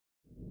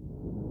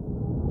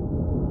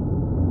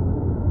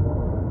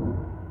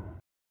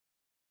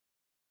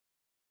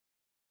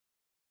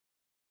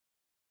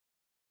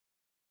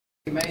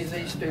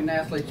Maisie, student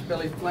athletes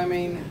Billy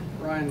Fleming,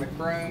 Ryan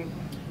McBroom,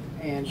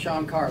 and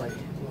Sean Carley.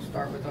 We'll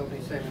start with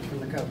opening statements from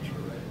the coach.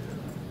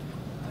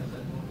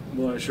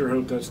 Well, I sure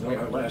hope that's not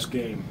our last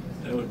game.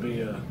 That would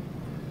be,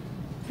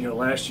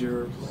 last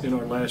year in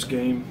our last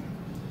game,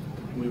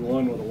 we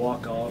won with a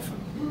walk-off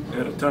and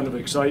had a ton of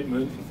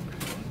excitement.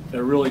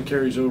 That really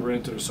carries over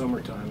into the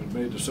summertime. It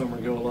made the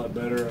summer go a lot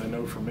better. I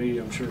know for me,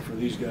 I'm sure for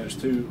these guys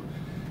too.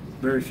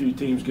 Very few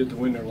teams get to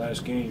win their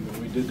last game, and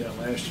we did that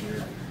last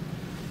year.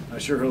 I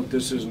sure hope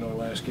this isn't our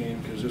last game,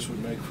 because this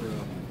would make for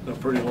a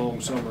pretty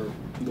long summer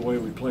the way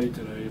we played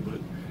today. But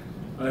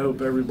I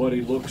hope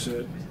everybody looks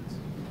at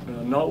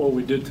not what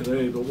we did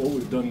today, but what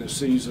we've done this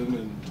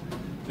season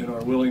and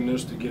our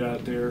willingness to get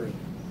out there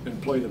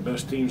and play the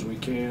best teams we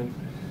can.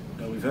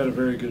 We've had a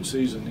very good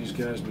season. These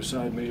guys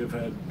beside me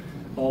have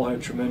all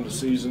had tremendous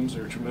seasons.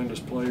 They're tremendous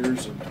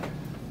players, and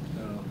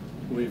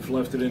we've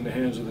left it in the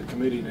hands of the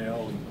committee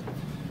now,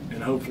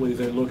 and hopefully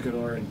they look at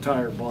our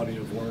entire body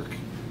of work.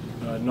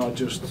 Not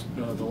just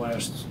the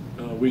last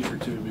week or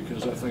two,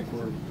 because I think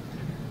we're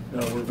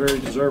very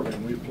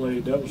deserving. We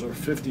played, that was our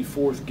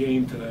 54th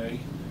game today.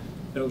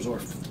 That was our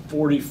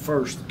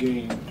 41st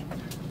game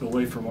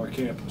away from our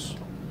campus.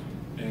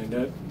 And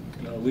that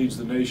leads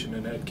the nation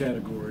in that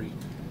category.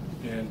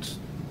 And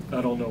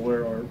I don't know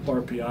where our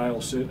RPI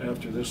will sit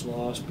after this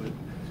loss, but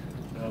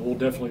we'll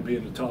definitely be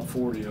in the top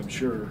 40, I'm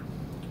sure.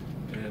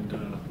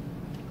 And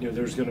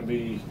there's going to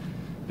be,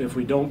 if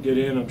we don't get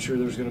in, I'm sure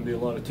there's going to be a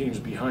lot of teams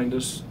behind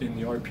us in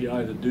the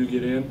RPI that do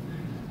get in.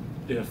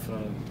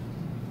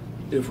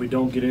 If we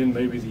don't get in,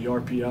 maybe the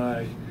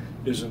RPI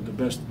isn't the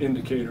best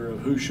indicator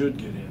of who should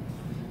get in,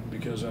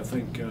 because I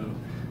think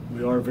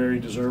we are very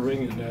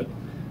deserving, and that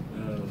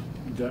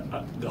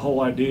the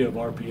whole idea of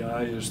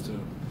RPI is to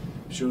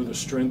show the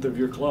strength of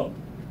your club.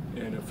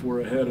 And if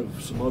we're ahead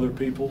of some other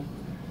people,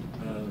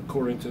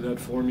 according to that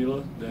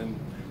formula, then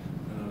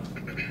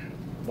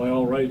by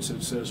all rights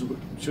it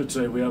should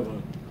say we have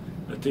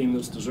a team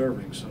that's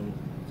deserving. So,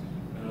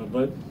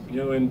 but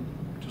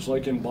just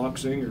like in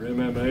boxing or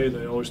MMA,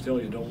 they always tell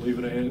you don't leave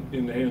it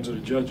in the hands of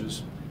the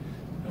judges,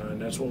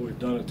 and that's what we've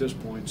done at this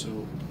point.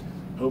 So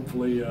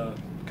hopefully a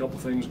couple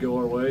things go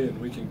our way and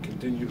we can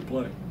continue to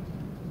play.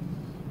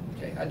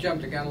 Okay, I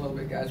jumped the gun a little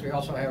bit, guys. We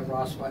also have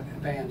Ross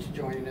Vance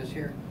joining us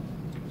here.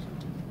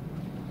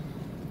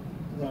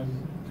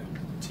 Ryan,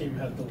 the team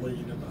had the lead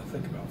in, I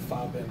think, about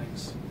 5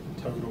 innings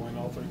total in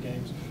all 3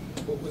 games.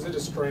 But was it a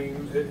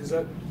strain? Does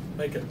that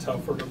make it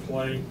tougher to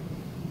play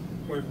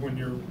when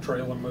you're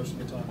trailing most of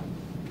the time?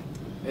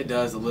 It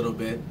does a little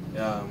bit.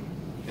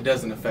 It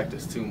doesn't affect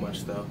us too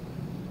much, though.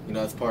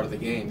 It's part of the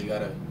game. You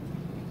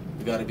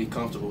gotta be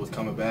comfortable with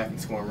coming back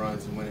and scoring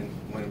runs and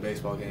winning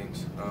baseball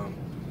games.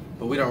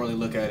 But we don't really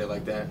look at it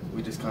like that.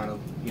 We just kind of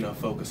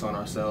focus on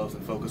ourselves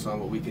and focus on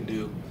what we can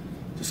do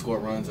to score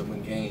runs and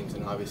win games.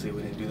 And obviously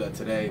we didn't do that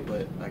today,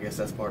 but I guess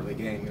that's part of the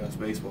game. It's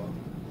baseball.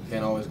 You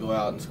can't always go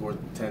out and score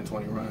 10,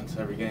 20 runs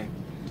every game.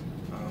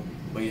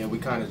 But yeah, we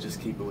kind of just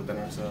keep it within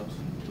ourselves.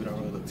 We don't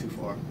really look too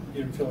far.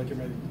 You didn't feel like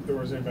there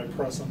was anybody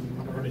pressing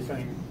or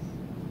anything,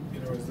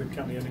 as the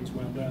kind of innings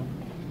went down?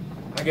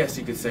 I guess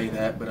you could say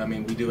that, but I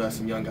mean, we do have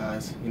some young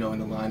guys, in the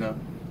lineup,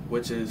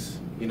 which is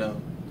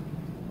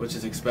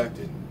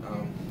expected.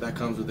 That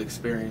comes with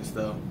experience,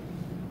 though.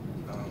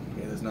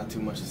 There's not too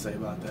much to say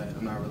about that.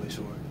 I'm not really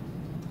sure.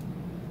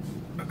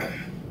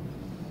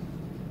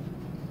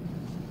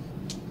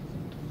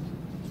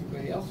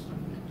 Anybody else?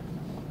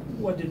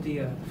 What did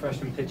the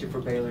freshman pitcher for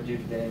Baylor do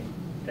today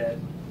that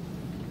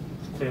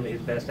clearly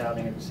his best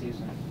outing of the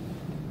season,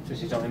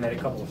 since he's only made a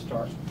couple of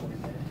starts before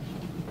today?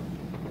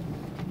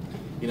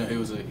 He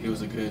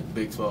was a good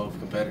Big 12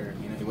 competitor.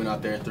 He went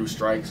out there, threw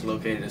strikes,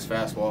 located his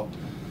fastball.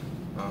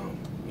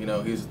 He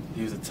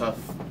was a tough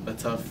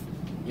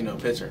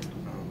pitcher,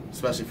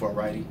 especially for a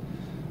righty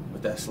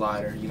with that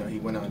slider. He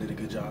went out and did a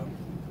good job.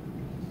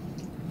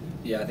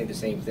 Yeah, I think the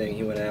same thing.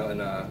 He went out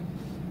and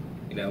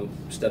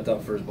stepped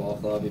up for his ball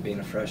club, being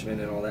a freshman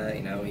and all that.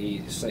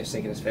 He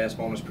sinking his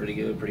fastball was pretty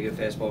good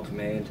fastball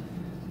command.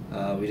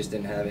 We just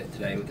didn't have it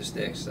today with the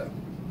sticks, so.